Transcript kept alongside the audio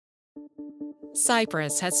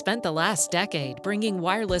Cypress has spent the last decade bringing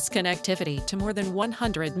wireless connectivity to more than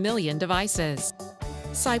 100 million devices.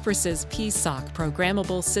 Cypress's PRoC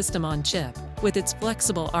Programmable System on Chip, with its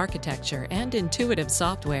flexible architecture and intuitive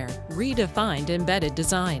software, redefined embedded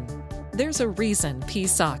design. There's a reason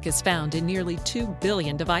PRoC is found in nearly 2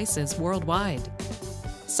 billion devices worldwide.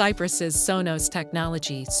 Cypress's Sonos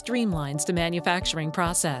technology streamlines the manufacturing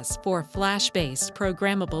process for flash-based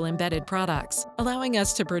programmable embedded products, allowing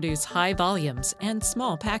us to produce high volumes and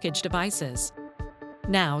small package devices.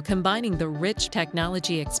 Now, combining the rich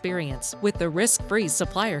technology experience with the risk-free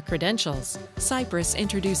supplier credentials, Cypress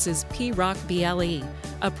introduces PRoC BLE,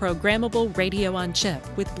 a programmable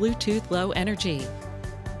radio-on-chip with Bluetooth Low Energy.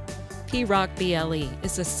 PRoC BLE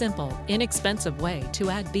is a simple, inexpensive way to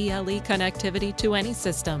add BLE connectivity to any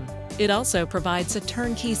system. It also provides a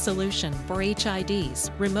turnkey solution for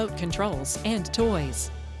HIDs, remote controls, and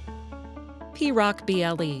toys. PRoC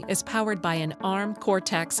BLE is powered by an ARM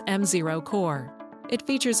Cortex M0 core. It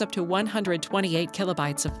features up to 128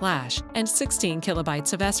 kilobytes of flash and 16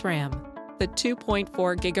 kilobytes of SRAM. The 2.4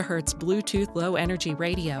 GHz Bluetooth Low Energy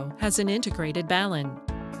radio has an integrated balun.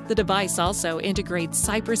 The device also integrates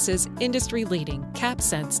Cypress's industry-leading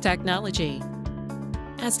CapSense technology.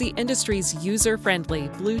 As the industry's user-friendly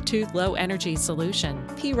Bluetooth Low Energy solution,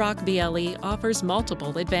 PRoC BLE offers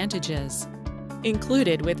multiple advantages.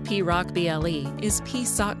 Included with PRoC BLE is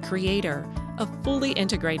PSoC Creator, a fully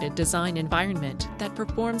integrated design environment that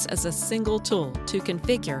performs as a single tool to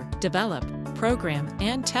configure, develop, program,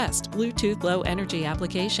 and test Bluetooth Low Energy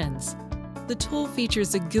applications. The tool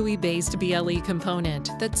features a GUI-based BLE component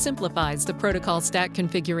that simplifies the protocol stack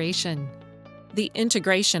configuration. The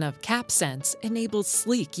integration of CapSense enables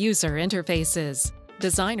sleek user interfaces.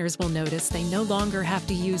 Designers will notice they no longer have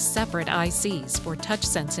to use separate ICs for touch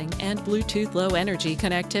sensing and Bluetooth Low Energy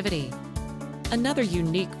connectivity. Another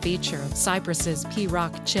unique feature of Cypress's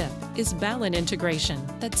PRoC chip is balun integration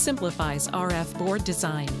that simplifies RF board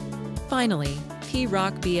design. Finally,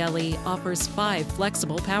 PRoC BLE offers 5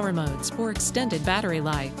 flexible power modes for extended battery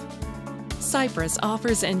life. Cypress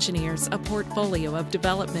offers engineers a portfolio of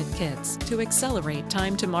development kits to accelerate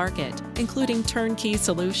time to market, including turnkey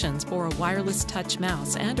solutions for a wireless touch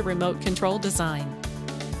mouse and a remote control design.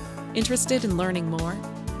 Interested in learning more?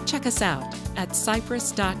 Check us out at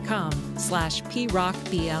cypress.com/PRoC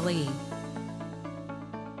BLE.